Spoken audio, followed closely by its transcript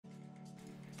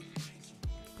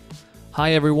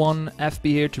Hi everyone, FB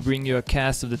here to bring you a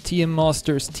cast of the TM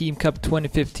Masters Team Cup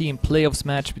 2015 playoffs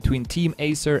match between Team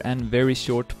Acer and Very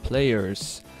Short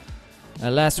Players.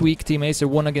 Last week Team Acer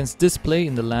won against Display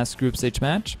in the last group stage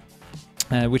match,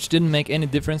 which didn't make any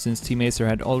difference since Team Acer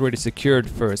had already secured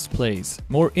first place.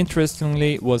 More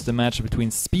interestingly was the match between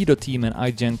Speedo Team and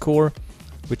IGN Core,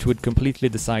 which would completely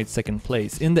decide second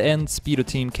place. In the end, Speedo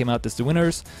Team came out as the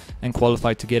winners and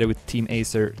qualified together with Team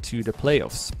Acer to the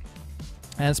playoffs.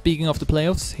 And speaking of the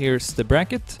playoffs, here's the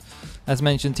bracket. As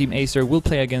mentioned, Team Acer will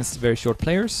play against Very Short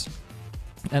Players.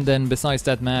 And then besides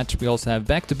that match, we also have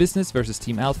Back to Business versus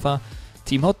Team Alpha,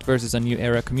 Team Hot versus a New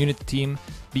Era community team,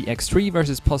 BX3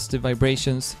 versus Positive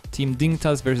Vibrations, Team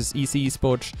Dingtas versus EC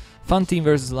Esports, Fun Team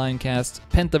versus Lioncast,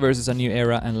 Penta versus a New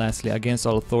Era, and lastly Against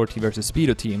All Authority versus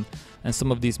Speedo Team. And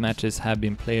some of these matches have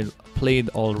been played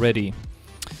already.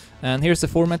 And here's the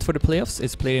format for the playoffs.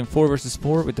 It's played in 4 vs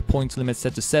 4 with the points limit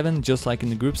set to 7, just like in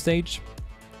the group stage.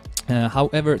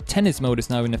 However, tennis mode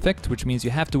is now in effect, which means you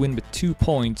have to win with 2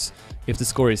 points if the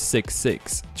score is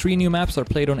 6-6. 3 new maps are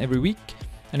played on every week,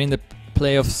 and in the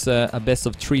playoffs a best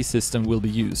of 3 system will be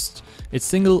used. It's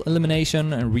single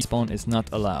elimination and respawn is not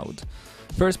allowed.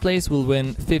 First place will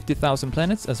win 50,000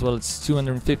 planets as well as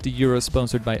 250 euros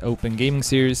sponsored by Open Gaming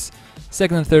Series.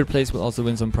 Second and third place will also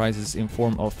win some prizes in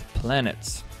form of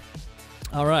planets.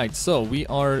 Alright, so we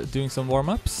are doing some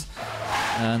warm-ups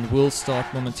and we'll start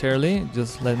momentarily.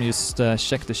 Just let me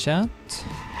check the chat.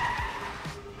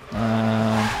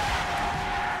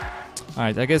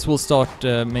 Alright, I guess we'll start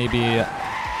maybe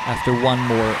after one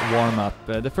more warm-up.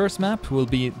 The first map will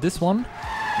be this one,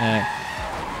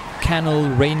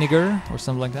 Canal Reiniger or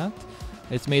something like that.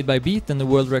 It's made by Beat and the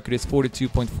world record is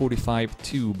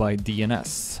 42.452 by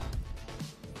DNS.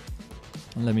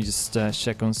 And let me just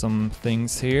check on some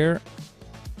things here.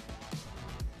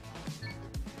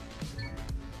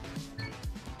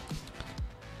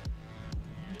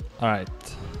 Alright,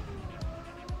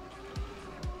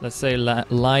 let's say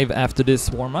live after this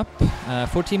warm-up.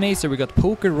 For Team Acer we got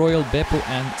Poker, Royal, Beppo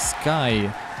and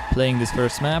Sky playing this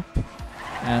first map.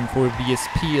 And for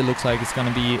VSP it looks like it's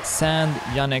gonna be Sand,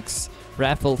 Yannex,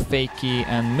 Raffle, Fakey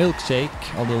and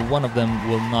Milkshake, although one of them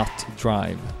will not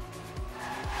drive.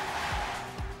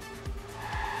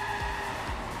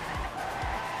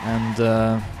 And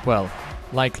well,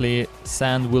 likely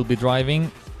Sand will be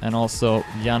driving. And also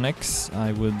Yannex,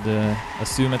 I would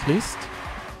assume at least.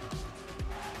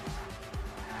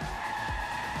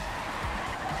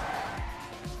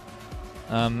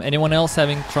 Anyone else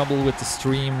having trouble with the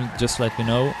stream, just let me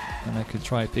know and I could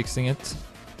try fixing it.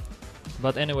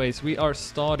 But anyways, we are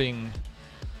starting.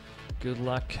 Good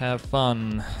luck, have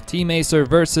fun. Team Acer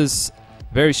versus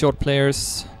Very Short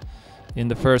Players in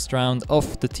the first round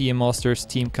of the TM Masters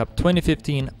Team Cup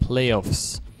 2015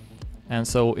 playoffs. And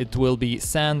so it will be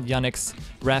Sand, Yannex,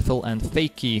 Raffle and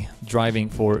Fakey driving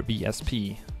for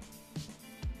VSP.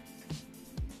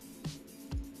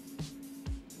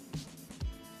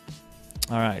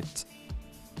 Alright.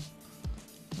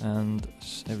 And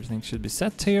everything should be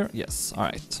set here. Yes,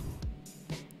 alright.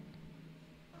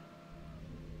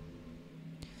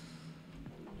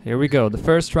 Here we go, the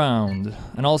first round.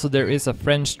 And also there is a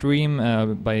French stream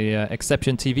by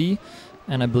Exception TV.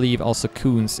 And I believe also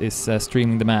Koons is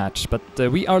streaming the match. But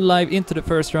we are live into the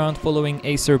first round following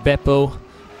Acer Beppo,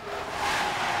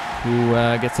 who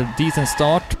gets a decent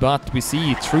start, but we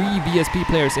see 3 VSP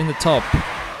players in the top.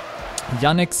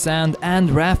 Yannex, Sand and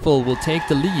Raffle will take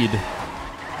the lead.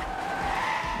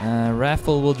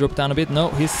 Raffle will drop down a bit. No,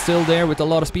 he's still there with a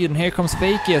lot of speed, and here comes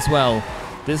Fakey as well.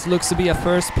 This looks to be a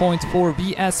first point for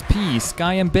VSP.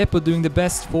 Sky and Beppo doing the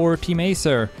best for Team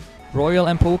Acer. Royal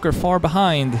and Poker far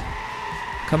behind.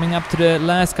 Coming up to the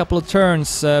last couple of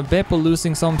turns, Beppo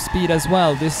losing some speed as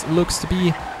well. This looks to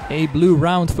be a blue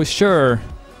round for sure.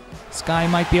 Sky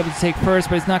might be able to take first,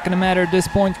 but it's not going to matter at this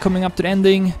point. Coming up to the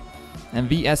ending. And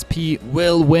VSP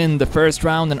will win the first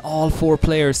round, and all 4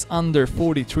 players under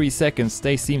 43 seconds.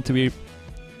 They seem to be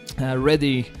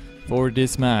ready for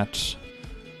this match.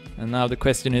 And now the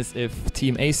question is if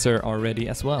Team Acer are ready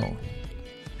as well.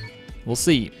 We'll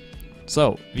see.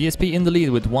 So, VSP in the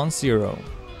lead with 1-0.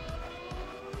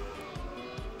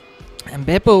 And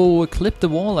Beppo clipped the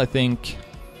wall, I think,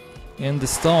 in the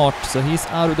start, so he's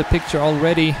out of the picture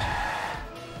already.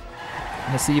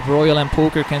 Let's see if Royal and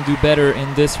Poker can do better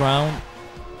in this round.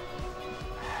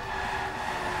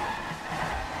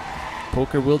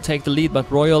 Poker will take the lead,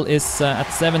 but Royal is at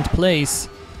 7th place.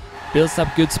 Builds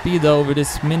up good speed though over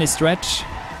this mini stretch.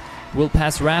 Will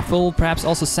pass Raffle, perhaps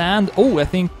also Sand. Oh, I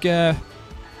think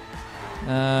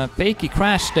Fakey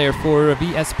crashed there for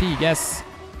VSP, yes.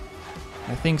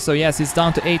 I think so, yes, he's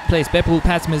down to 8th place. Beppo will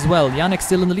pass him as well. Yannick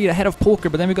still in the lead ahead of Poker,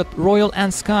 but then we got Royal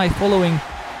and Sky following.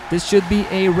 This should be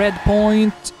a red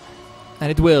point, and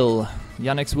it will.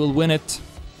 Yannick will win it,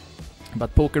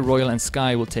 but Poker, Royal and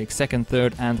Sky will take 2nd,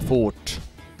 3rd and 4th.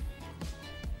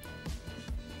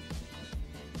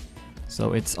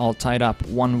 So it's all tied up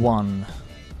 1-1.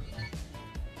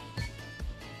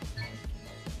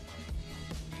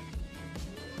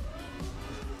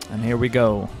 And here we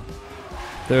go.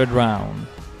 3rd round.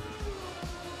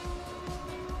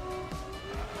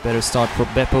 Better start for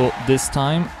Beppo this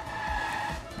time.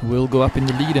 Will go up in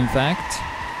the lead, in fact.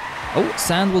 Oh,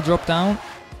 Sand will drop down.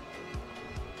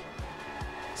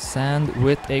 Sand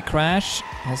with a crash.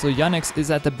 Also, Yannick is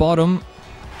at the bottom.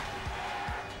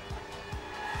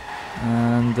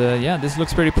 And yeah, this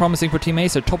looks pretty promising for Team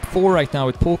Acer. Top 4 right now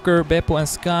with Poker, Beppo and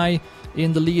Sky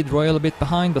in the lead. Royal a bit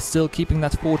behind, but still keeping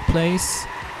that 4th place.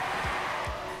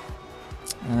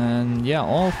 And yeah,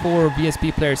 all 4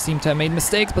 VSP players seem to have made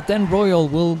mistakes, but then Royal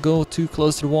will go too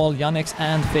close to the wall. Yannick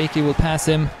and Fakey will pass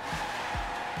him.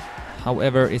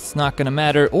 However, it's not gonna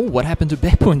matter. Oh, what happened to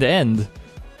Beppo in the end?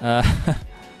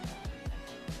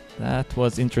 That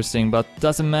was interesting, but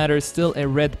doesn't matter. Still a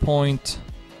red point.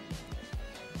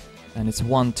 And it's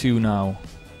 1-2 now.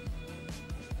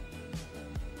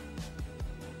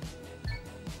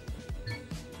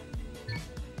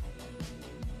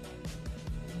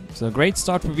 So a great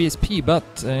start for VSP, but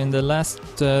in the last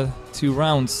 2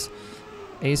 rounds,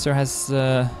 Acer has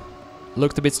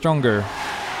looked a bit stronger.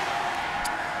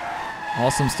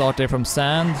 Awesome start there from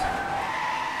Sand.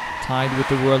 Tied with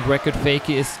the world record.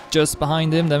 Fakey is just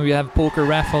behind him. Then we have Poker,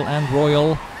 Raffle and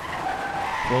Royal.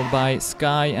 Followed by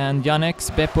Sky and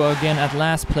Yannick. Beppo again at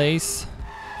last place.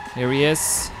 Here he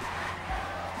is.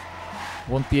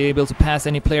 Won't be able to pass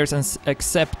any players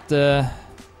except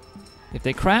if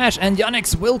they crash, and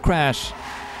Yannick will crash.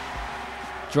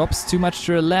 Drops too much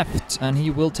to the left, and he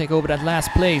will take over that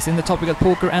last place. In the top we got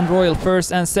Poker and Royal,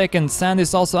 1st and 2nd. Sand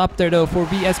is also up there though for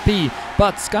VSP,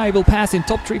 but Sky will pass in.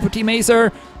 Top 3 for Team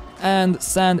Acer, and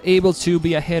Sand able to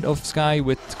be ahead of Sky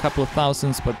with a couple of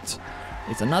thousands, but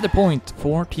it's another point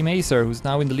for Team Acer, who's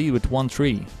now in the lead with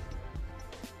 1-3.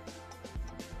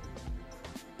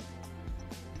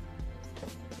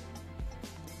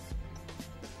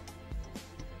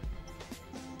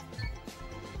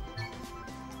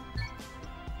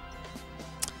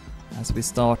 As we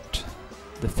start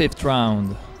the 5th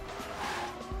round.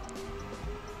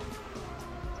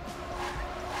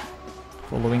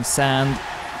 Following Sand,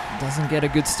 doesn't get a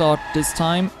good start this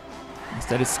time.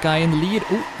 Instead it's Sky in the lead.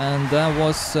 Ooh, and that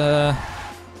was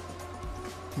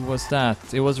who was that?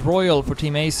 It was Royal for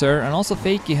Team Acer, and also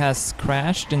Fakey has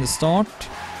crashed in the start.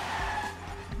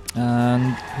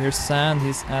 And here's Sand,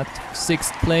 he's at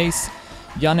 6th place.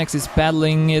 Yannick is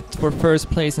battling it for 1st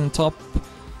place in the top.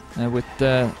 With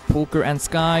Poker and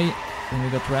Sky. Then we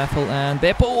got Raffle and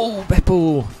Beppo.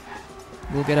 Beppo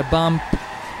will get a bump.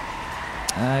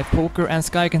 If Poker and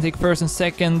Sky can take 1st and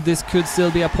 2nd, this could still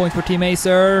be a point for Team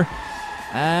Acer.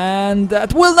 And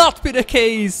that will not be the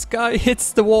case. Sky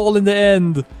hits the wall in the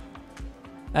end.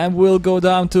 And will go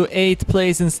down to 8th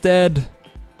place instead.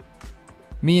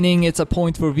 Meaning it's a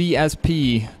point for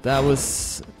VSP. That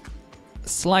was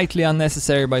slightly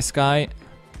unnecessary by Sky.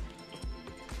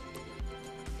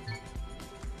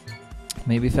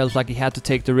 Maybe felt like he had to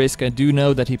take the risk. I do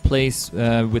know that he plays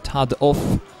with HUD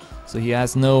off, so he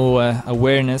has no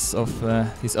awareness of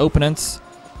his opponents,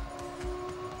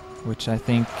 which I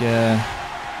think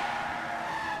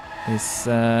is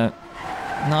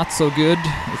not so good.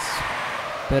 It's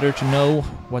better to know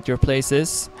what your place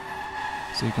is,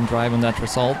 so you can drive on that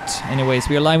result. Anyways,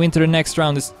 we are live into the next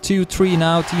round. It's 2-3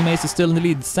 now. Team Ace is still in the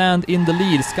lead. Sand in the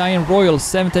lead. Sky and Royal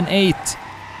 7th and 8th.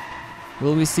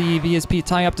 Will we see VSP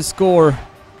tie up the score?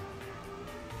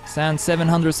 Sand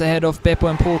 700s ahead of Beppo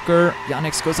and Poker.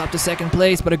 Yannick goes up to 2nd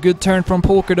place, but a good turn from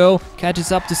Poker though.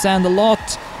 Catches up to Sand a lot.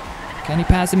 Can he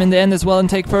pass him in the end as well and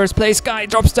take 1st place? Sky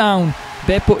drops down.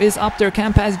 Beppo is up there,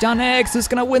 can pass Yannick. Who's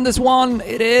gonna win this one?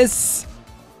 It is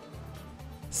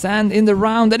Sand in the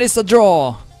round, and it's a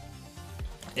draw.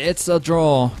 It's a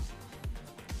draw.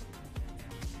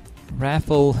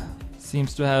 Raffle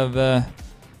seems to have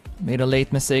made a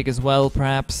late mistake as well,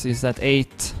 perhaps. He's at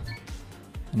 8.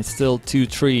 And it's still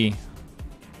 2-3.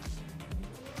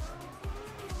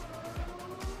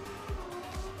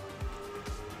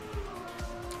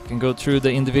 Can go through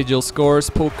the individual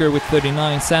scores. Poker with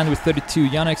 39, Sand with 32,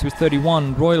 Yannick with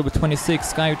 31, Royal with 26,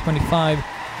 Sky with 25,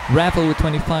 Raffle with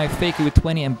 25, Fakey with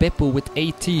 20, and Beppo with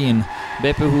 18.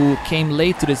 Beppo, who came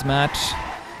late to this match,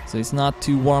 so he's not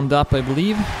too warmed up, I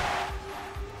believe.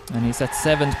 And he's at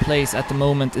 7th place at the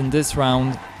moment in this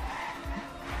round.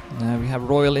 We have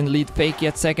Royal in the lead, Fakey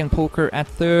at second, Poker at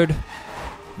third.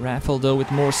 Raffle though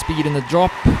with more speed in the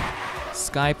drop.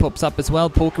 Sky pops up as well,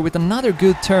 Poker with another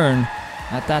good turn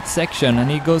at that section, and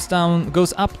he goes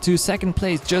up to second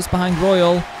place just behind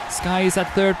Royal. Sky is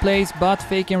at third place, but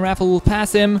Fakey and Raffle will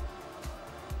pass him.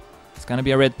 It's gonna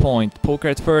be a red point. Poker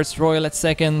at first, Royal at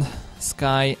second,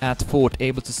 Sky at fourth,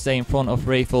 able to stay in front of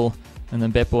Raffle, and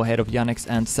then Beppo ahead of Yannick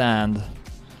and Sand.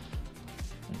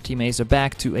 Team Acer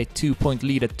back to a 2-point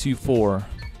lead at 2-4.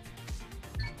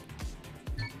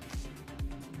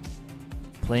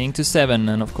 Playing to 7,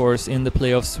 and of course in the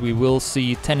playoffs we will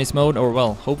see tennis mode, or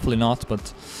well, hopefully not,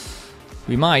 but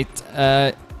we might.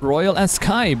 Royal and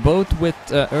Sky both with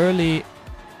early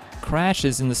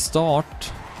crashes in the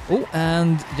start. Oh,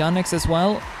 and Yannick as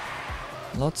well.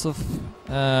 Lots of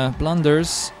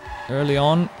blunders early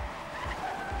on.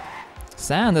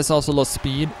 Sand has also lost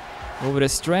speed over the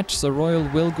stretch, so Royal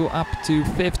will go up to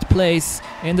 5th place.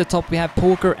 In the top we have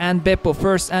Poker and Beppo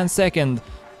first and second,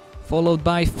 followed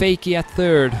by Fakey at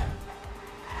third.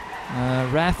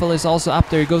 Raffle is also up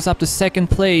there, he goes up to 2nd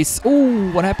place.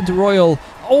 Oh, what happened to Royal?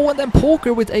 Oh, and then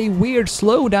Poker with a weird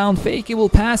slowdown. Fakey will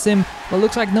pass him, but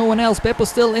looks like no one else. Beppo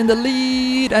still in the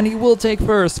lead, and he will take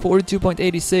first,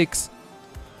 42.86.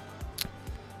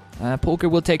 Poker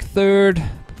will take third,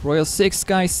 Royal 6th,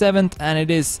 Sky 7th, and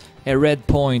it is a red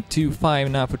point,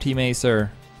 2-5 now for Team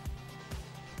Acer.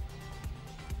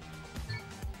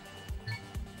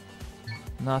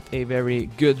 Not a very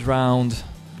good round.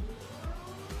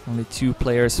 Only 2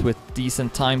 players with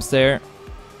decent times there.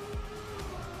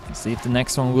 Let's see if the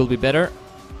next one will be better.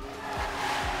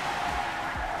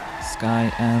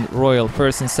 Sky and Royal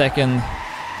first and second.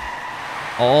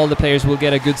 All the players will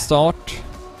get a good start.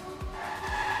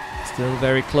 Still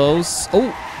very close.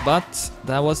 Oh, but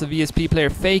that was a VSP player.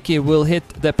 Fakey will hit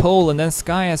the pole, and then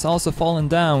Sky has also fallen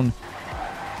down.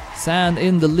 Sand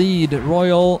in the lead.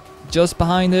 Royal just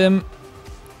behind him.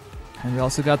 And we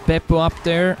also got Beppo up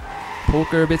there.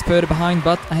 Poker a bit further behind,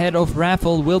 but ahead of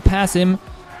Raffle, will pass him.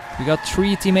 We got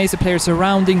 3 Team Acer players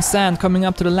surrounding Sand, coming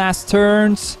up to the last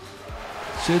turns.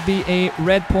 Should be a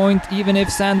red point even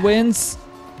if Sand wins.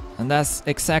 And that's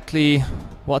exactly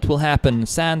what will happen.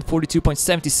 Sand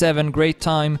 42.77, great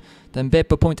time. Then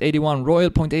Beppo 0.81,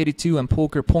 Royal 0.82, and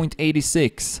Poker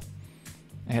 0.86.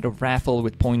 Ahead of Raffle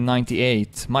with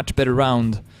 0.98. Much better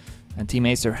round. And Team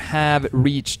Acer have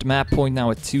reached map point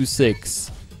now at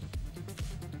 2-6.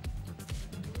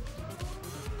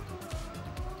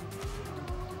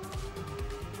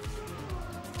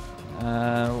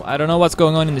 I don't know what's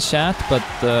going on in the chat, but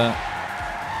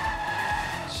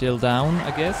chill down,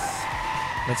 I guess.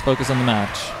 Let's focus on the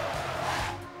match.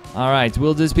 Alright,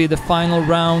 will this be the final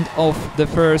round of the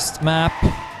first map?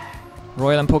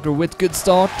 Royal and Poker with good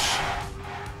start.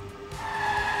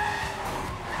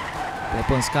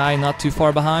 Beppo and Sky not too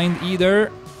far behind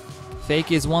either.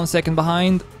 Fakey is 1 second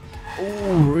behind.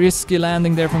 Oh, risky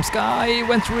landing there from Sky.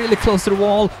 Went really close to the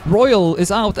wall. Royal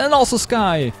is out, and also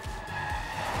Sky.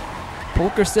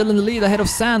 Poker still in the lead ahead of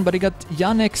Sand, but he got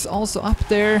Yannick also up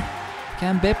there.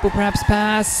 Can Beppo perhaps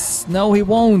pass? No, he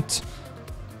won't.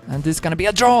 And this is gonna be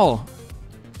a draw.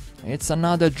 It's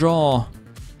another draw.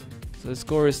 So the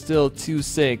score is still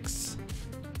 2-6.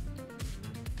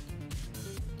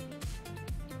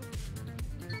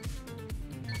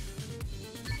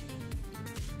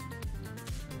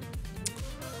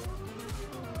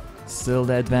 Still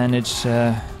the advantage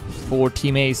for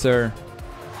Team Acer.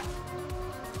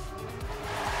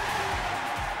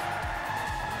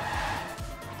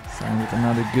 Sand with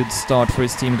another good start for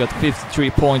his team, got 53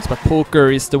 points, but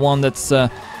Poker is the one that's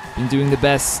been doing the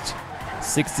best.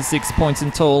 66 points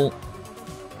in total.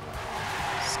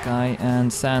 Sky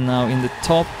and Sand now in the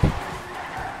top,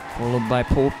 followed by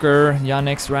Poker,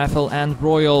 Yannick, Raffle and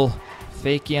Royal.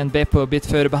 Fakey and Beppo a bit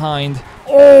further behind.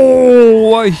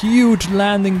 Oh, a huge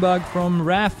landing bug from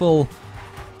Raffle.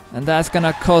 And that's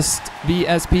gonna cost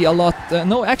VSP a lot.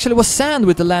 No, actually it was Sand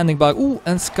with the landing bug. Ooh,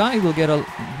 and Sky will get a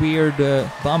weird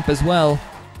bump as well.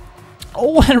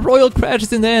 Oh, and Royal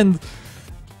crashes in the end.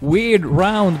 Weird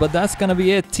round, but that's gonna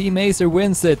be it. Team Acer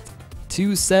wins it.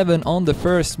 2-7 on the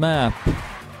first map.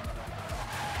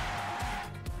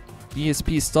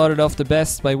 VSP started off the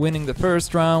best by winning the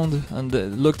first round and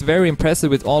looked very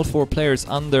impressive with all 4 players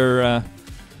under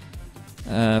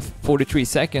 43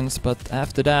 seconds, but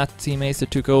after that Team Acer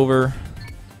took over,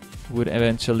 would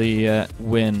eventually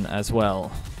win as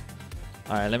well.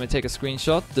 Alright, let me take a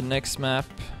screenshot. The next map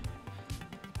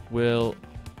will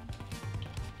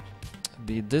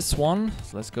be this one,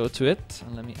 so let's go to it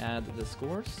and let me add the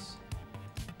scores.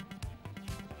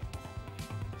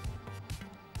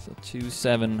 So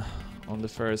 2-7 on the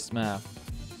first map.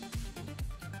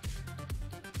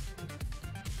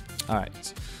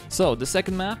 Alright, so the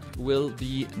second map will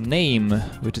be Name,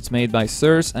 which is made by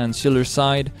Sirs and Schiller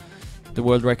Side. The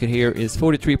world record here is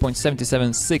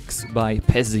 43.776 by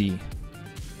Pezzi.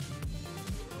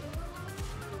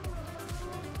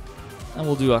 And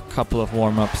we'll do a couple of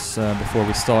warm-ups before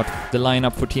we start. The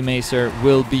lineup for Team Acer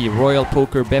will be Royal,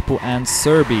 Poker, Beppo and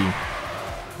Serbi.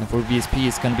 And for VSP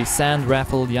it's gonna be Sand,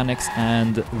 Raffle, Yannex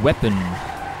and Weapon,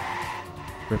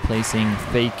 replacing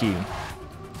Fakey.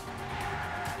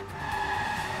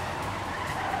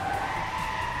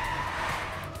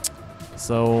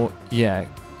 So yeah,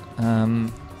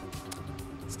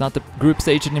 it's not the group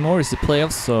stage anymore, it's the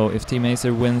playoffs, so if Team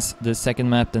Acer wins the second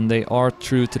map then they are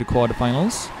through to the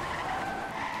quarterfinals.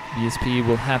 VSP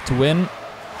will have to win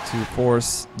to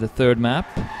force the third map.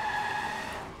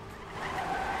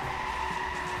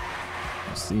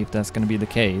 Let's see if that's going to be the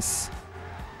case.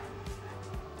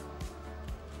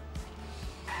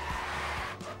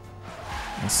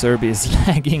 And Serbi is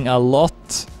lagging a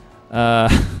lot.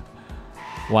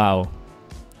 Wow.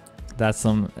 That's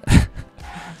some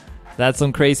that's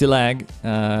some crazy lag.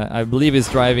 I believe he's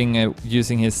driving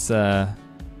using his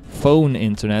phone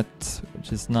internet,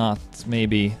 which is not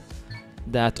maybe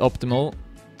that optimal.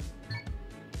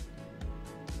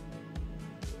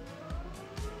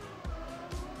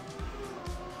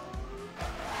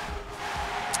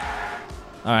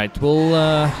 Alright,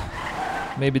 we'll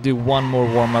maybe do one more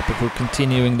warm-up before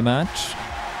continuing the match.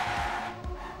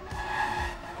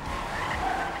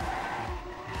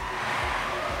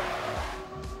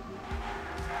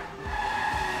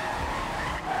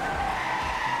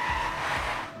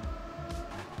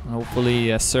 Hopefully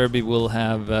Serbi will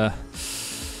have a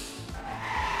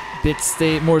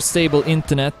bit more stable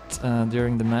internet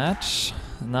during the match.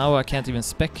 Now I can't even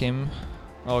spec him.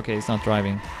 Oh, okay, he's not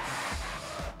driving.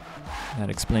 That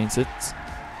explains it.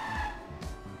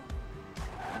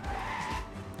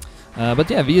 But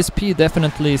yeah, VSP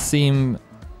definitely seem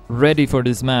ready for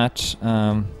this match.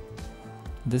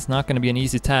 This is not going to be an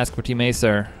easy task for Team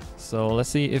Acer. So let's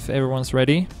see if everyone's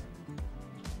ready.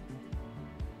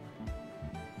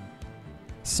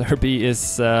 Serbi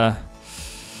is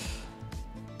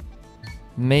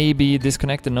maybe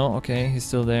disconnected. No, okay, he's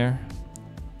still there.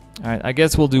 Alright, I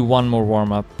guess we'll do one more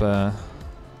warm-up.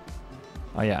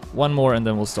 Oh yeah, one more and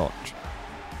then we'll start.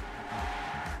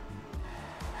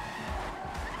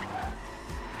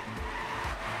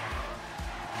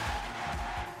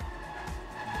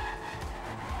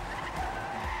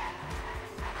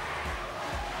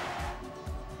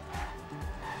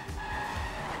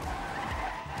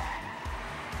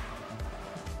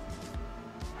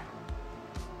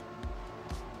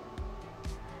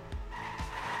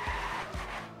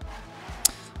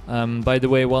 By the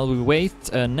way, while we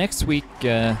wait, next week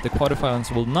the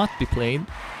quarterfinals will not be played.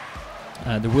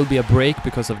 There will be a break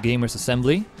because of Gamers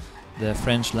Assembly, the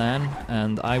French LAN,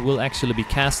 and I will actually be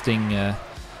casting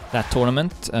that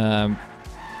tournament.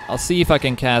 I'll see if I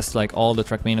can cast like all the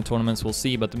Trackmania tournaments, we'll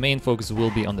see, but the main focus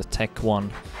will be on the tech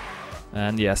one.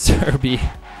 And yeah, Serbi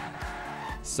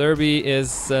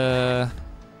is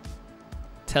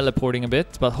teleporting a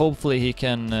bit, but hopefully he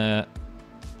can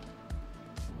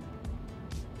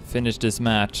finish this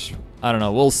match. I don't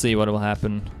know, we'll see what will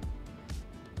happen.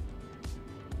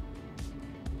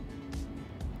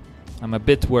 I'm a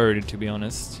bit worried, to be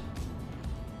honest.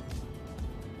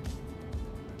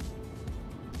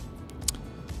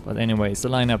 But anyways, the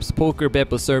lineups: Poker,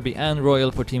 Beppo, Serbi and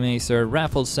Royal for Team Acer,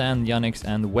 Raffle, Sand, Yannex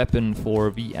and Weapon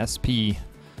for VSP.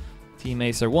 Team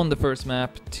Acer won the first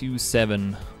map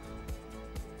 2-7.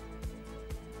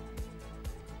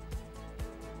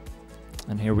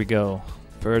 And here we go.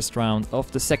 First round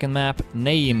of the second map,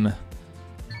 Name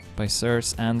by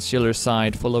Sirs and Schiller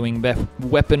Side, following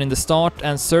Weapon in the start,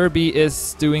 and Serbi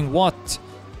is doing what?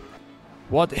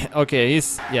 What? Okay,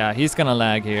 he's gonna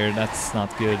lag here. That's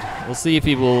not good. We'll see if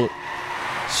he will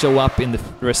show up in the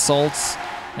results.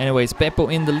 Anyways,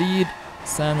 Beppo in the lead,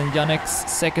 Sand and Yannex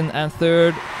second and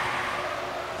third.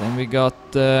 Then we got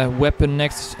Weapon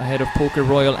next, ahead of Poker,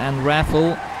 Royal and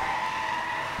Raffle.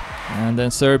 And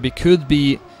then Serbi could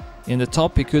be in the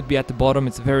top, he could be at the bottom.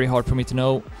 It's very hard for me to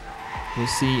know. We'll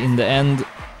see in the end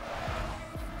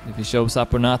if he shows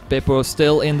up or not. Beppo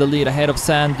still in the lead, ahead of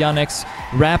Sand, Yannex.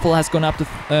 Raffle has gone up to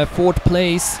 4th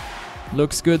place.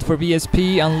 Looks good for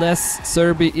VSP unless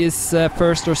Serbi is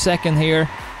first or second here.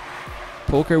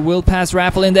 Poker will pass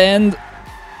Raffle in the end.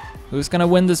 Who's gonna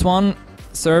win this one?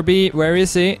 Serbi, where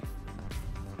is he?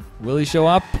 Will he show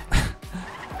up?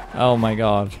 Oh my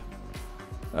god.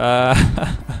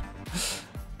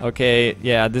 Okay,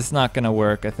 yeah, this is not gonna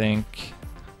work, I think.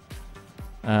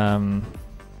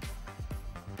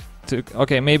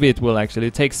 Okay, maybe it will actually.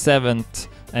 It takes 7th.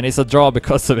 And it's a draw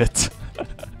because of it.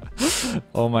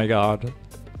 Oh my god.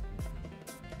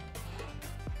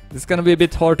 It's gonna be a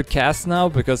bit hard to cast now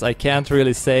because I can't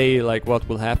really say like what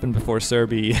will happen before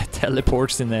Serbi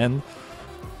teleports in the end.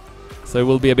 So it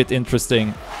will be a bit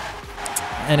interesting.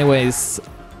 Anyways,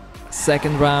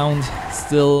 second round,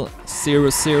 still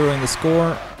 0-0 in the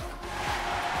score.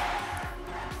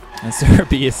 And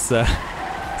Serbi is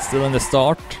still in the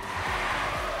start.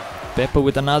 Beppo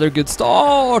with another good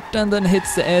start and then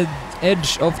hits the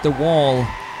edge of the wall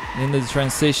in the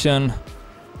transition.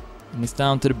 And he's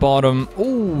down to the bottom.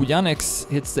 Oh, Yannick's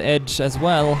hits the edge as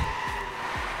well.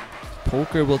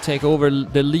 Poker will take over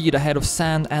the lead ahead of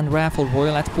Sand and Raffle.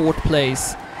 Royal at 4th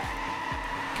place.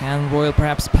 Can Royal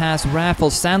perhaps pass Raffle?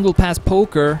 Sand will pass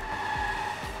Poker.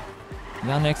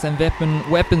 Yannick's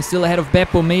and Weapon still ahead of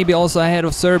Beppo, maybe also ahead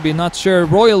of Serbi, not sure.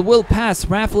 Royal will pass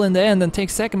Raffle in the end and take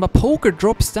 2nd, but Poker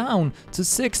drops down to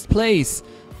 6th place.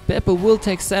 Beppo will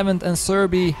take 7th and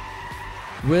Serbi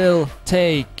will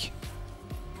take...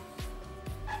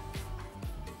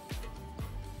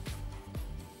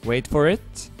 Wait for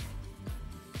it.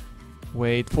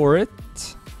 Wait for it.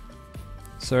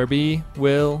 Serbi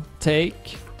will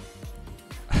take...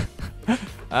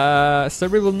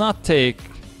 Serbi will not take...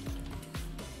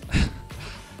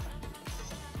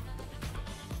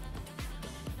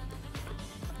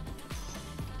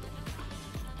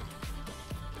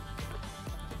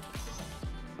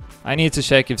 I need to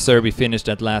check if Serbi finished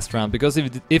that last round, because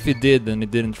if it did, then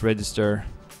it didn't register.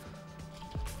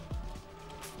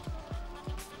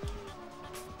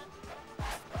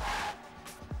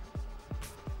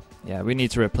 Yeah, we need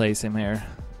to replace him here.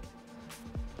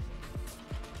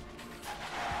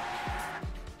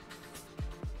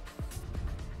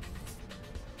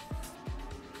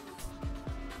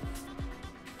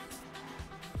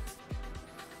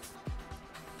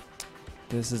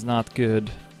 This is not good.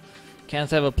 Can't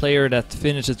have a player that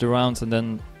finishes the rounds and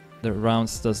then the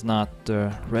rounds does not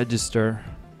register.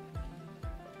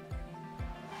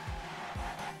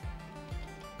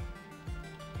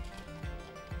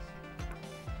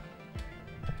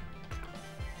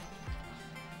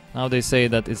 Now they say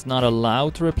that it's not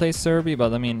allowed to replace Serbi,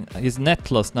 but I mean, he's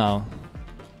netless now.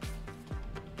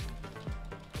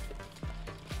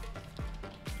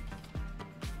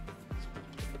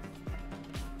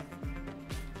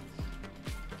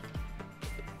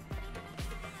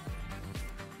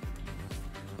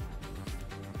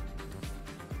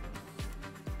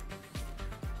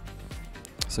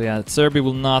 So yeah, Serbi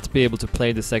will not be able to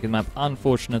play the second map,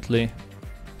 unfortunately.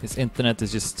 His internet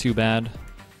is just too bad.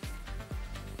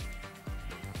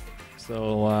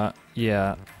 So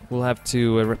yeah, we'll have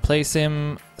to replace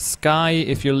him. Sky,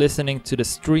 if you're listening to the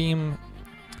stream,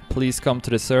 please come to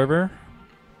the server.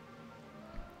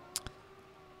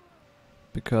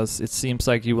 Because it seems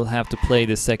like you will have to play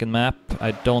the second map.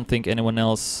 I don't think anyone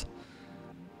else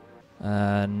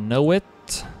know it.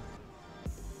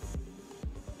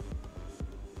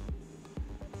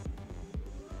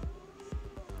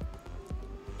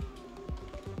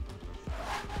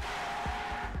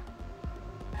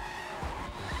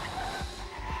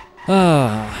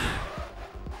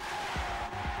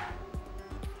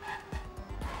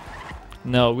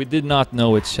 No, we did not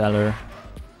know it, Shaller.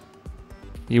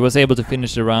 He was able to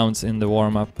finish the rounds in the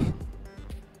warm-up.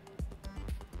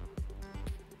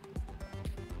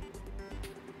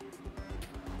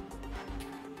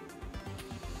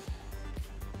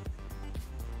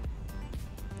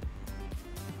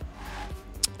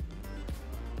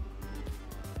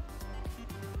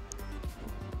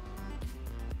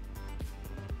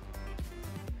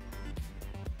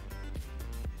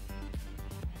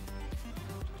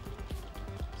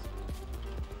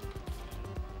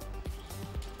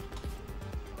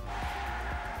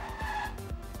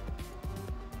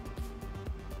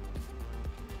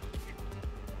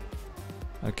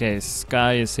 Okay,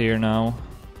 Sky is here now.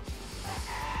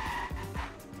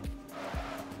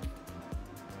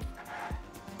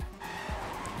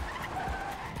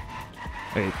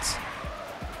 Wait.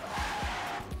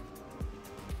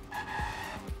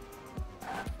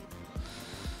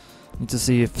 Need to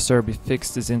see if Serbi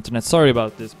fixed his internet. Sorry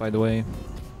about this, by the way.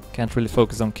 Can't really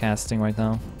focus on casting right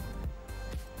now.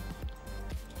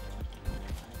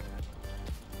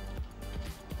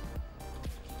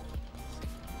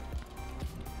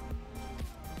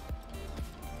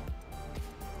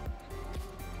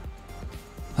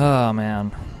 Oh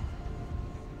man.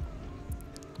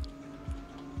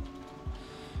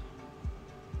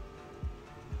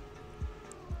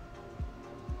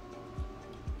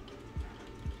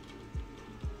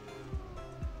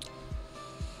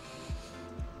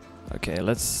 Okay,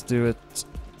 let's do it.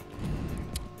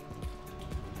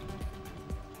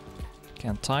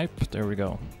 Can't type. There we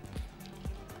go.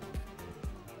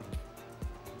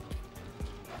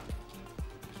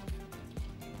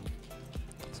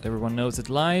 So everyone knows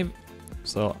it live.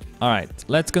 So, alright,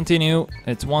 let's continue.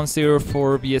 It's 1-0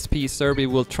 for VSP. Serbi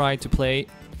will try to play,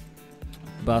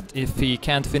 but if he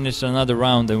can't finish another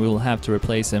round, then we'll have to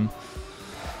replace him.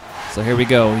 So here we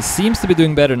go. He seems to be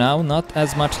doing better now, not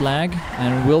as much lag,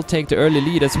 and will take the early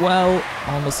lead as well.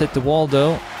 Almost hit the wall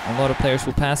though. A lot of players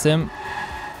will pass him.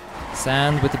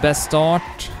 Sand with the best start,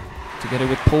 together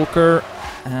with Poker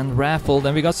and Raffle.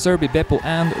 Then we got Serbi, Beppo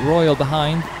and Royal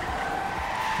behind,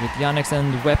 with Yannick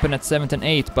and Weapon at 7th and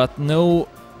 8th, but no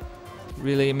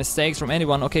really mistakes from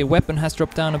anyone. Okay, Weapon has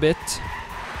dropped down a bit.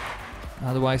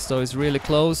 Otherwise though, it's really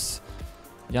close.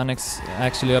 Yannick's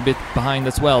actually a bit behind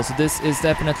as well, so this is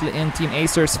definitely in Team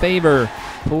Acer's favor.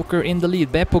 Poker in the lead,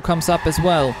 Beppo comes up as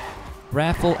well.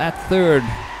 Raffle at 3rd,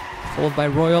 followed by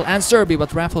Royal and Serbi,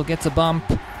 but Raffle gets a bump.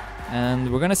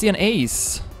 And we're gonna see an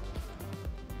ace.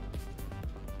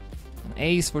 An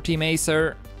ace for Team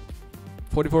Acer.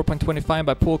 44.25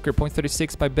 by Poker,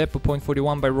 0.36 by Beppo,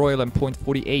 0.41 by Royal, and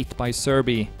 0.48 by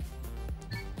Serbi.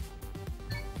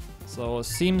 So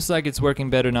seems like it's working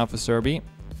better now for Serbi.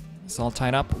 It's all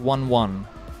tied up, 1-1.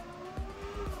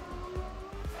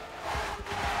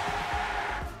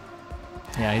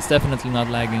 Yeah, he's definitely not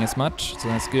lagging as much, so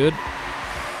that's good.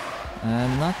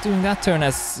 Not doing that turn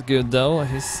as good though.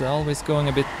 He's always going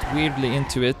a bit weirdly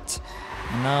into it.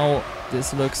 Now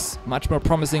this looks much more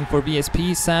promising for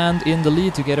VSP. Sand in the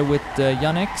lead together with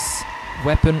Yannick,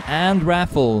 Weapon and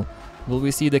Raffle. Will we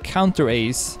see the counter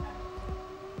ace?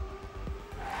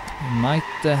 Might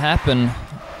happen.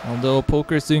 Although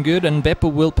Poker is doing good and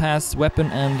Beppo will pass Weapon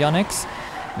and Yannick.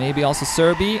 Maybe also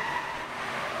Serbi.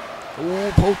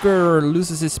 Oh, Poker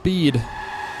loses his speed.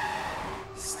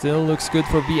 Still looks good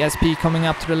for VSP coming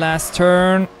up to the last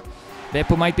turn.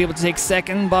 Beppo might be able to take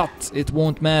 2nd, but it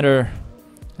won't matter,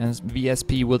 as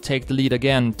VSP will take the lead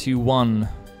again, 2-1.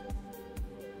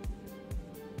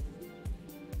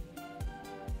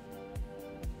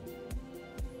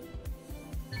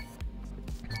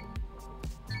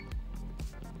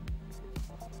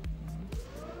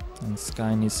 And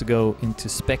Sky needs to go into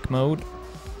spec mode.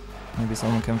 Maybe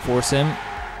someone can force him.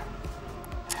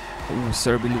 Ooh,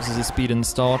 Serbi loses his speed in the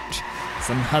start. It's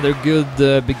another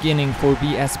good beginning for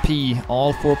VSP.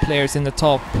 All 4 players in the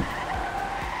top.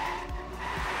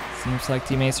 Seems like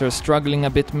Team Acer are struggling a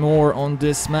bit more on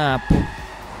this map.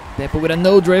 Beppo with a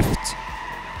no drift.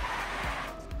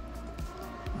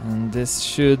 And this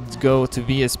should go to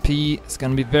VSP. It's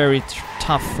gonna be very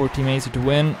tough for Team Acer to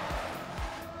win.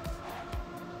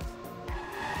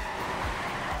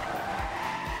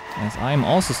 Yes, I'm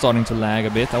also starting to lag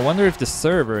a bit. I wonder if the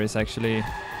server is actually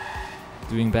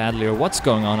doing badly or what's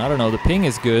going on. I don't know, the ping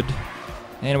is good.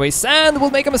 Anyway, Sand will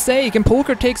make a mistake and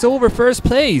Poker takes over 1st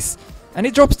place. And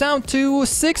it drops down to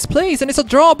 6th place and it's a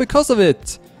draw because of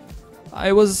it.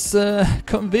 I was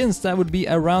convinced that would be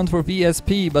a round for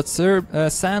VSP, but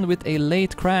Sand with a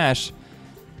late crash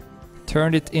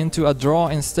turned it into a draw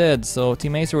instead. So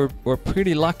Team Acer were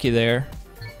pretty lucky there.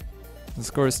 The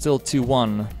score is still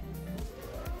 2-1.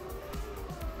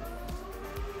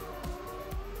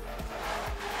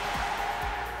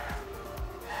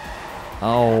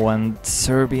 Oh, and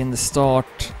Serbi in the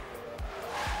start,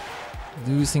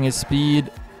 losing his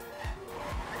speed.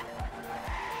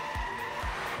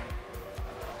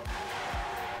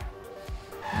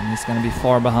 And he's gonna be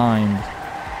far behind.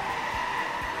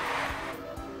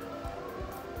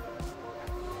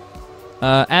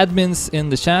 Admins in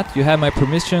the chat, you have my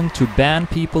permission to ban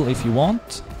people if you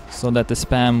want, so that the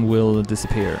spam will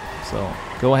disappear. So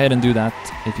go ahead and do that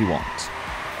if you want.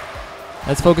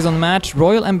 Let's focus on the match.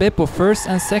 Royal and Beppo 1st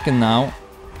and 2nd now.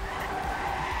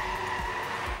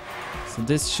 So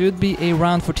this should be a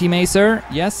round for Team Acer.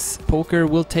 Yes, Poker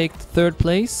will take 3rd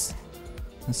place.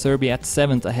 And Serbi at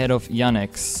 7th ahead of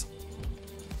Yannick.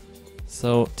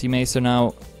 So Team Acer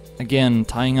now again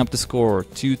tying up the score,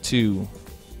 2-2.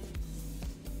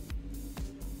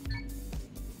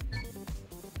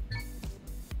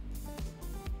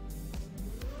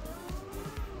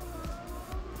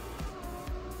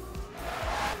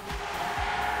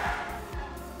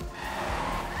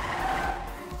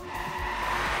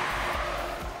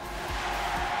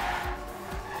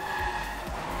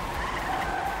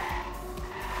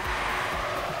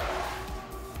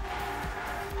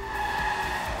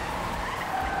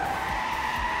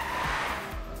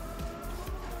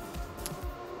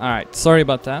 Alright, sorry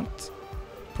about that.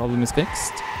 Problem is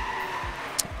fixed.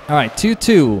 Alright,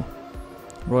 2-2.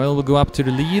 Royal will go up to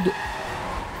the lead.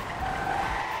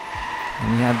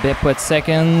 And we have Beppo at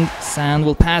 2nd. Sand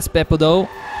will pass Beppo though.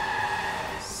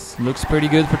 Looks pretty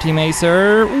good for Team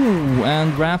Acer. Ooh,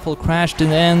 and Raffle crashed in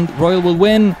the end. Royal will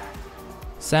win.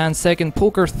 Sand second,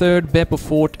 Poker third, Beppo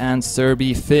fourth, and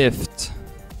Serbi fifth.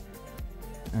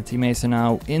 And Team Acer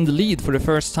now in the lead for the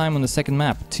first time on the second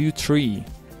map, 2-3.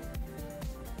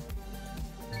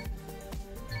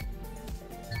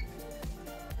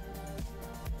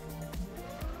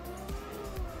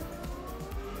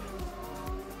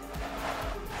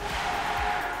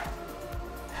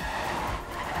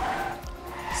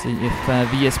 See if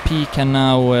VSP can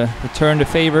now return the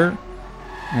favor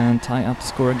and tie up the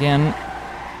score again.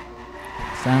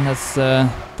 Sand has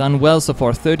done well so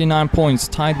far, 39 points,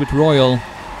 tied with Royal.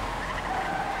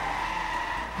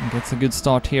 And gets a good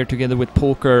start here together with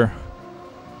Poker.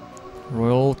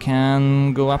 Royal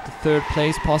can go up to third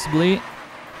place possibly.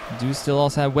 Do still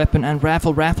also have Weapon and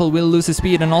Raffle. Raffle will lose his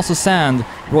speed, and also Sand.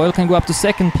 Royal can go up to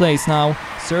second place now.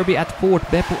 Serbi at fourth,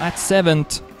 Beppo at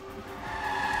seventh.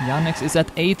 Yannex is at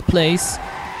 8th place.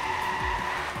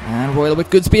 And Royal with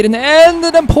good speed in the end,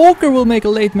 and then Poker will make a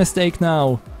late mistake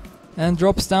now. And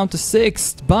drops down to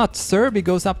 6th, but Serbi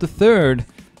goes up to 3rd.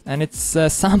 And it's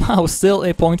somehow still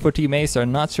a point for Team Acer,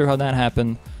 not sure how that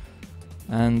happened.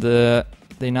 And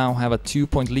they now have a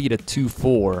 2-point lead at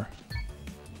 2-4.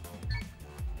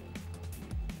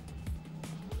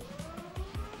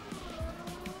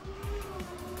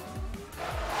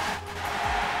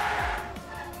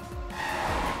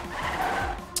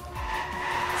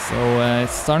 So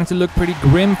it's starting to look pretty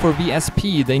grim for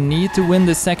VSP. They need to win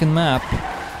the second map.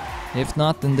 If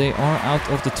not, then they are out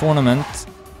of the tournament.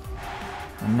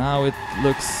 And now it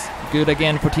looks good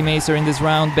again for Team Acer in this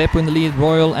round. Beppo in the lead,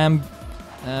 Royal and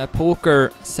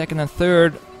Poker second and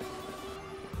third.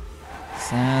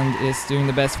 Sand is doing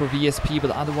the best for VSP,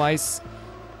 but otherwise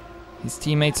his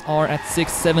teammates are at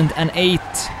 6th, 7th and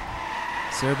 8th.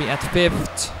 Serbi at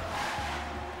 5th.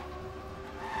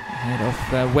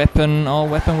 Ahead of Weapon. Oh,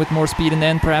 Weapon with more speed in the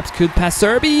end perhaps could pass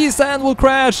Serbi. Sand will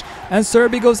crash, and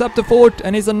Serbi goes up to 4th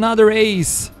and is another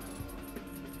ace.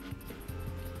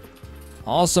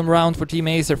 Awesome round for Team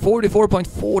Acer.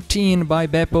 44.14 by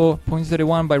Beppo,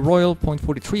 0.31 by Royal,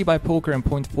 0.43 by Poker, and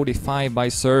 0.45 by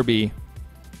Serbi.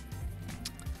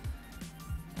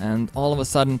 And all of a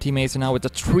sudden Team Acer now with a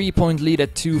 3-point lead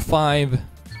at 2-5.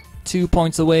 2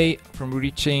 points away from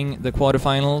reaching the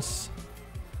quarterfinals.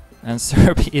 And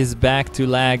Serbi is back to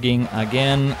lagging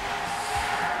again,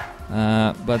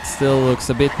 but still looks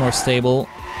a bit more stable.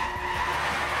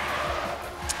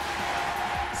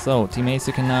 So Team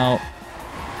Acer can now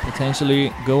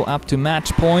potentially go up to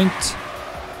match point.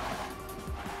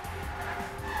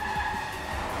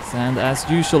 And as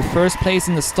usual, first place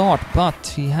in the start, but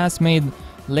he has made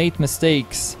late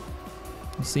mistakes.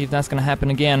 We'll see if that's gonna happen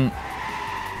again.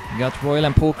 We got Royal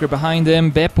and Poker behind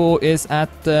him. Beppo is at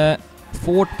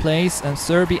 4th place and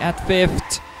Serbi at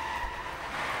 5th.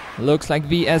 Looks like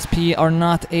VSP are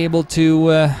not able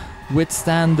to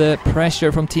withstand the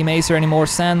pressure from Team Acer anymore.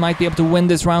 Sand might be able to win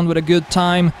this round with a good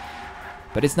time,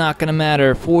 but it's not gonna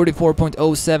matter.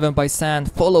 44.07 by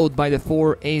Sand, followed by the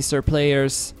 4 Acer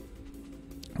players.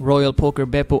 Royal, Poker,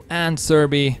 Beppo and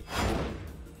Serbi.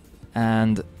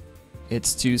 And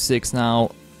it's 2-6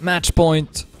 now. Match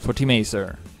point for Team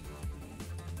Acer.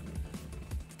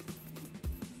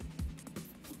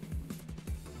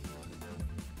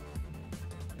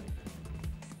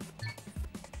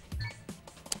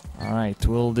 Alright,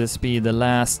 will this be the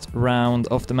last round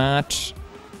of the match?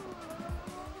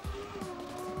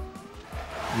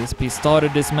 VSP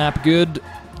started this map good,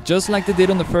 just like they did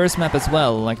on the first map as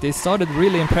well. Like, they started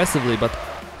really impressively, but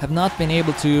have not been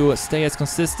able to stay as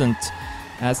consistent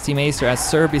as Team Acer, as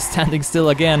Serbi standing still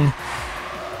again.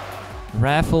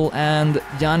 Raffle and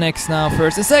Yannex now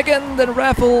first and second, then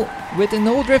Raffle with a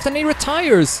no drift and he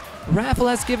retires! Raffle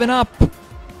has given up.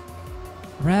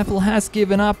 Raffle has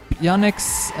given up.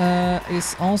 Yannex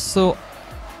is also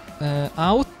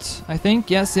out, I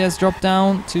think. Yes, he has dropped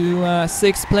down to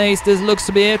 6th place. This looks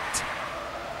to be it.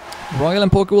 Royal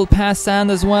and Poker will pass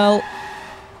Sand as well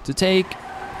to take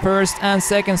 1st and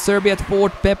 2nd. Serbi at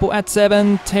 4th, Beppo at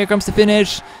 7th. Here comes the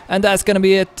finish, and that's gonna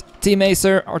be it. Team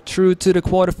Acer are through to the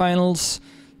quarterfinals,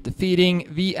 defeating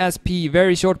VSP.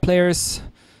 Very short players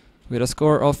with a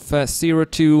score of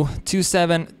 0-2,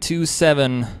 2-7,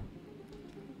 2-7.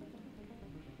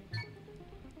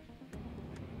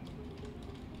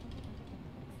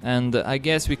 And I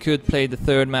guess we could play the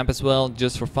third map as well,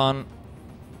 just for fun.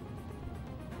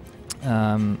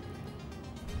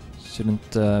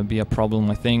 Shouldn't be a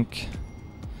problem, I think.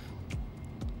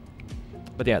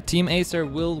 But yeah, Team Acer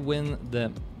will win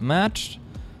the match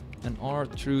and are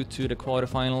through to the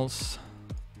quarterfinals.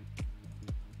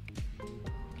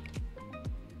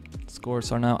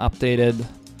 Scores are now updated.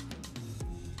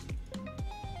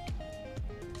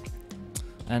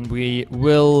 And we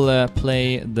will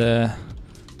play the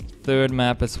third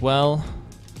map as well.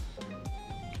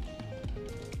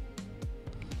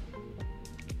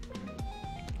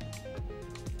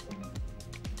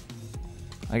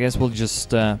 I guess we'll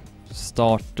just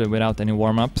start without any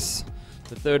warm-ups.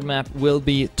 The third map will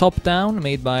be top-down,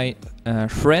 made by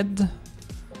Fred.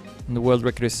 And the world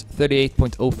record is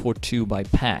 38.042 by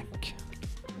Pack.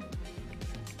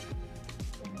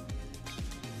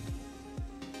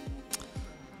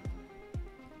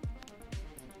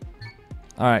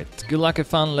 Alright, good luck and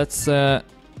fun. Let's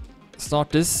start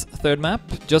this third map,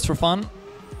 just for fun.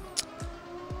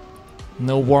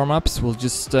 No warm-ups, we'll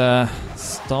just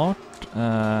start.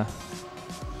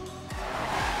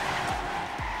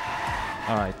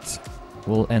 Alright,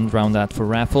 we'll end round that for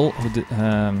Raffle, who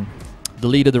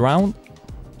deleted the round.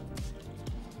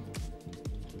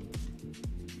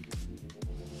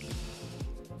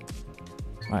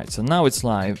 Alright, so now it's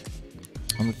live.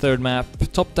 On the third map,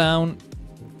 top down.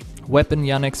 Weapon,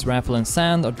 Yannick's, Raffle and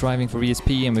Sand are driving for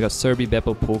VSP, and we got Serbi,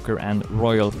 Beppo, Poker and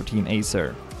Royal for Team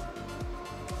Acer.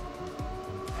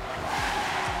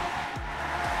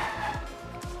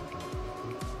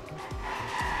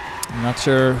 I'm not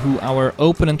sure who our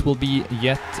opponent will be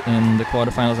yet in the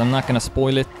quarterfinals. I'm not gonna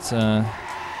spoil it, so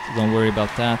don't worry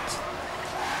about that.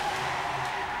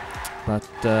 But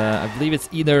I believe it's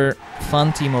either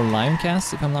Fun Team or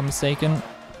Limecast, if I'm not mistaken.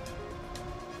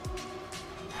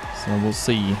 So we'll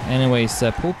see. Anyways,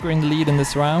 Poker in the lead in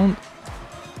this round.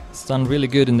 He's done really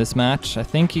good in this match. I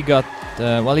think he got,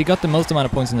 well, he got the most amount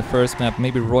of points in the first map.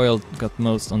 Maybe Royal got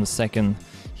most on the second.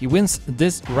 He wins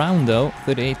this round though,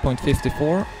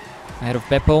 38.54. Ahead of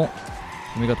Beppo.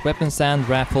 And we got Weapon, Sand,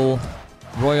 Raffle,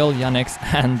 Royal, Yannick's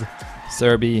and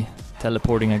Serbi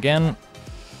teleporting again.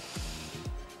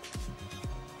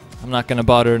 I'm not gonna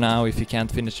bother now if he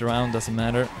can't finish the round, doesn't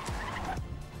matter.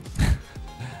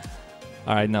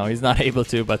 Alright, no, he's not able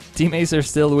to, but Team Acer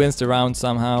still wins the round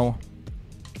somehow.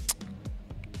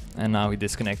 And now he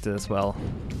disconnected as well.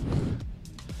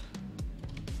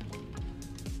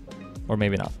 Or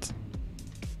maybe not.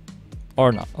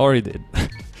 Or not, or he did.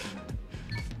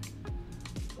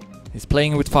 He's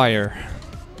playing with fire.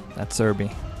 That's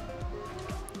Serbi.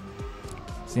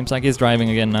 Seems like he's driving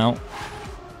again now.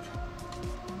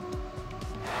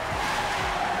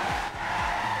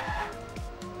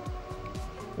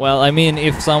 Well, I mean,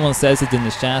 if someone says it in the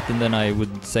chat and then I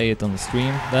would say it on the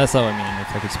stream, that's how I mean,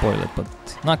 if I could spoil it, but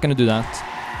not gonna do that.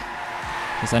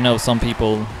 Because I know some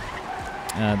people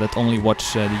that only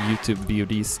watch the YouTube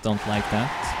VODs don't like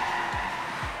that.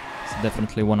 So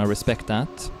definitely wanna respect that.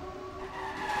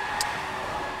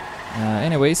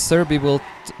 Anyways, Serbi will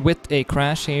with a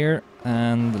crash here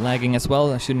and lagging as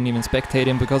well. I shouldn't even spectate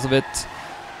him because of it.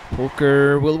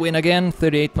 Poker will win again,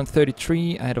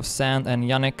 38.33 ahead of Sand and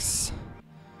Yannick's.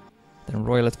 Then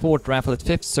Royal at 4th, Raffle at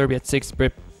 5th, Serbi at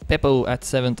 6th, Beppo at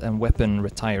 7th and Weapon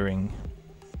retiring.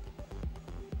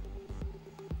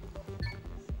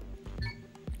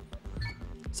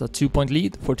 So 2-point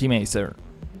lead for Team Acer.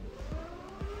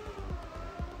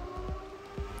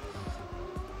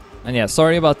 And yeah,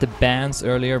 sorry about the bans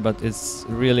earlier, but it's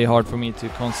really hard for me to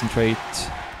concentrate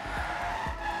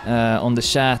on the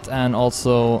chat and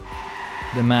also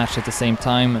the match at the same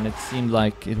time, and it seemed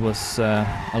like it was a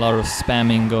lot of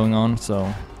spamming going on,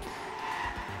 so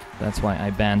that's why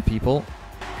I banned people,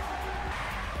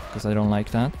 because I don't like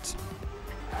that.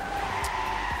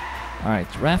 Alright,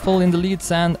 Raffle in the lead,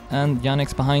 Sand and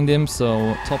Yannick's behind him,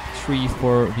 so top 3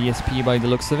 for VSP by the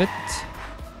looks of it.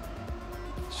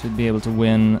 Should be able to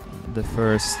win the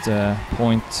first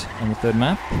point on the third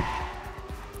map.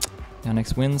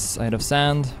 Yannick's wins ahead of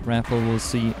Sand. Raffle will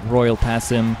see Royal pass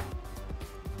him.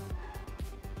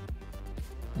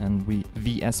 And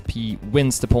VSP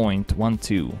wins the point,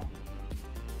 1-2.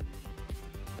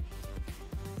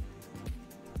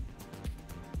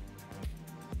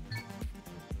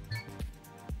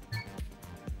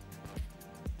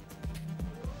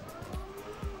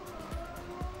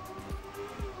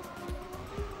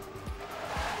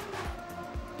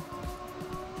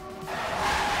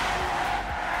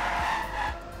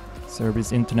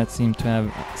 Serbi's internet seemed to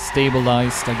have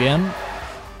stabilized again.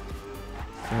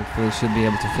 So hopefully should be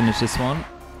able to finish this one.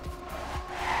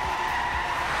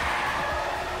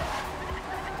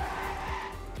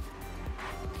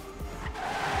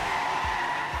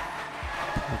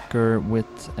 Poker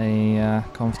with a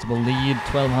comfortable lead,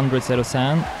 1200 set of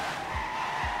Sand.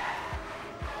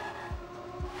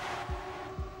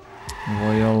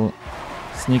 Royal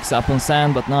sneaks up on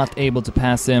Sand but not able to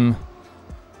pass him.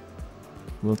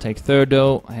 We'll take third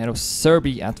though, ahead of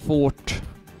Serbi at 4th.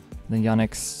 Then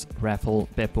Yannick's, Raffle,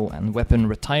 Beppo and Weapon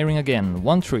retiring again,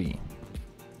 1-3.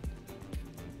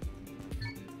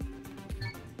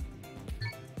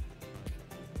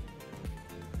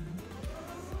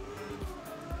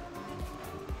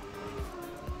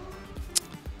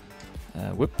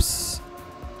 Whoops.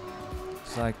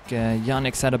 Looks like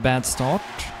Yannick's had a bad start.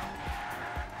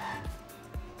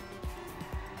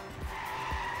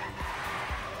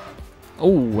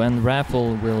 Oh, and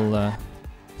Raffle will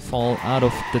fall out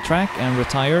of the track and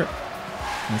retire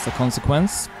as a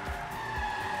consequence.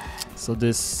 So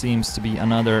this seems to be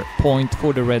another point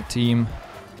for the red team,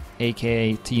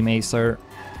 aka Team Acer.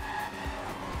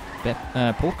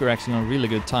 Poker actually on a really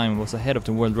good time, was ahead of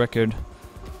the world record,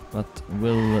 but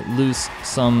will lose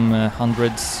some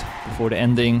hundreds before the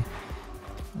ending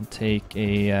and take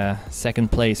a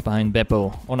second place behind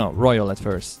Beppo. Oh no, Royal at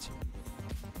first.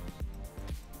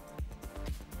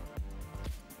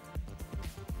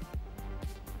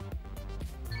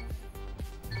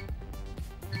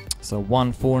 So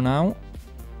 1-4 now.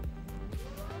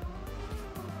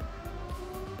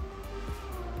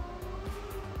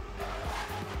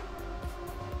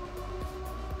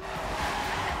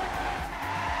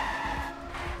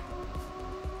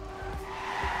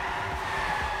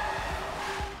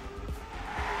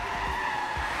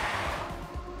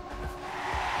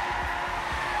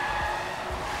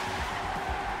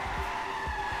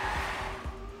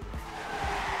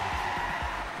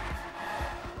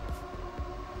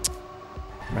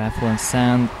 Raffle and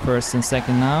Sand first and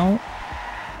second now.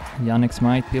 Yannick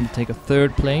might be able to take a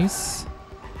third place.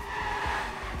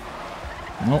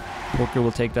 No, Poker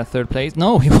will take that third place.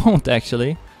 No, he won't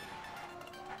actually.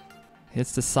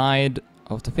 Hits the side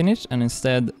of the finish, and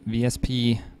instead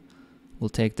VSP will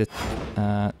take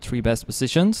the 3 best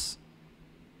positions.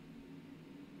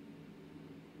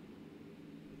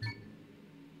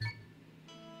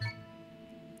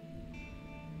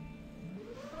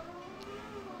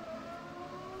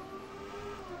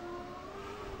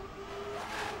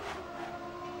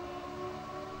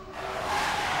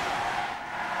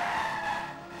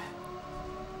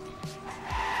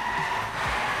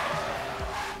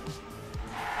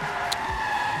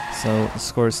 So the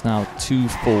score is now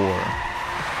 2-4.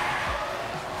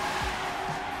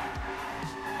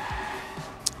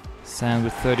 Sand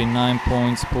with 39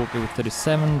 points, Poker with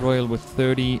 37, Royal with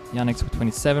 30, Yannick with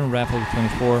 27, Raffle with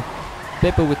 24,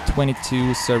 Beppo with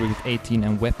 22, Serby with 18,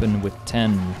 and Weapon with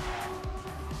 10.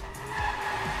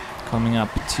 Coming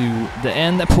up to the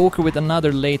end, Poker with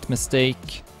another late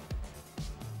mistake.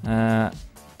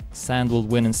 Sand will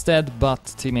win instead, but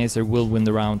Team Acer will win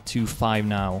the round 2-5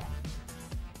 now.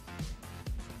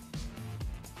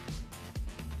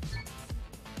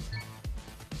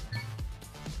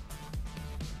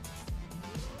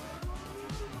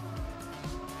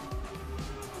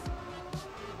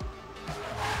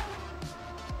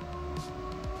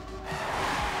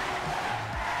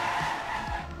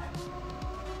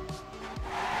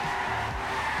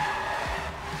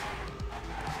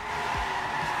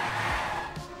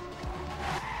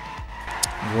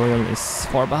 Royal is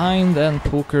far behind, and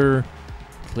Poker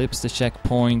clips the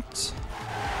checkpoint.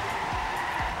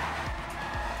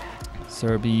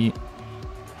 Serby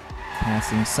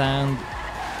passing Sand.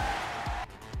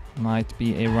 Might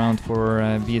be a round for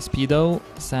VSP though.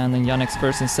 Sand and Yannick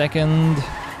first and second.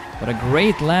 But a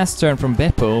great last turn from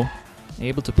Beppo.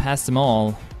 Able to pass them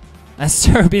all. And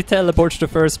Serby teleports to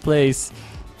first place.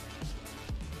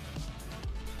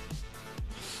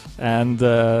 And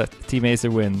Team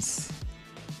Acer wins.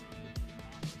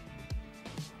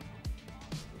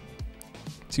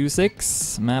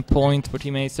 2-6, map point for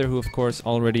Team Acer, who of course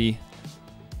already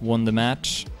won the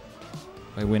match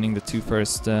by winning the 2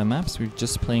 first maps. We're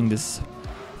just playing this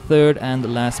third and the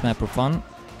last map for fun.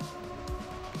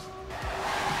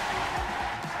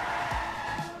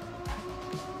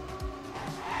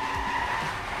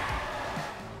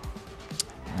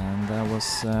 And that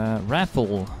was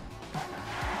Raffle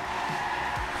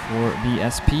for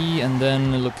VSP, and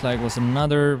then it looked like it was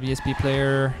another VSP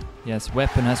player. Yes,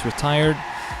 Weapon has retired.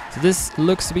 So this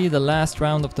looks to be the last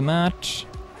round of the match.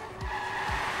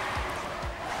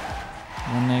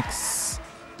 Yannick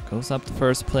goes up to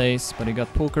first place, but he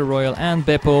got Poker, Royal and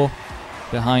Beppo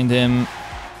behind him,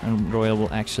 and Royal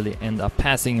will actually end up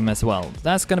passing him as well.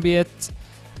 That's gonna be it.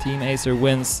 Team Acer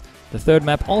wins the third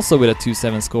map also with a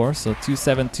 2-7 score, so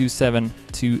 2-7, 2-7,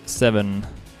 2-7.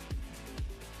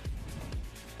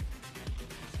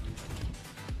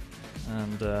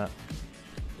 And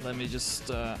let me just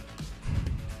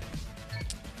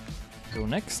go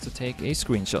next to take a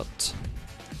screenshot.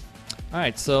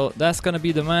 Alright, so that's gonna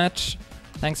be the match.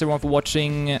 Thanks everyone for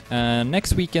watching.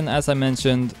 Next weekend, as I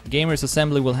mentioned, Gamers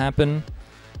Assembly will happen.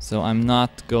 So I'm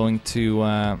not going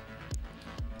to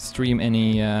stream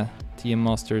any TM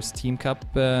Masters Team Cup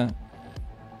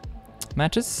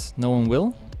matches. No one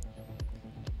will.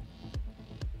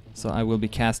 So I will be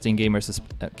casting Gamers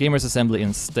Assembly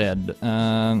instead.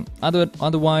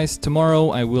 Otherwise,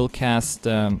 tomorrow I will cast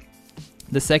the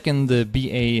second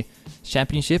BA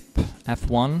Championship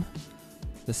F1,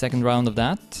 the second round of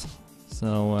that.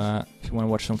 So if you want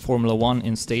to watch some Formula 1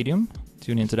 in Stadium,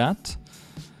 tune into that.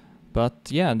 But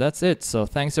yeah, that's it. So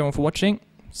thanks everyone for watching.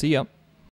 See ya.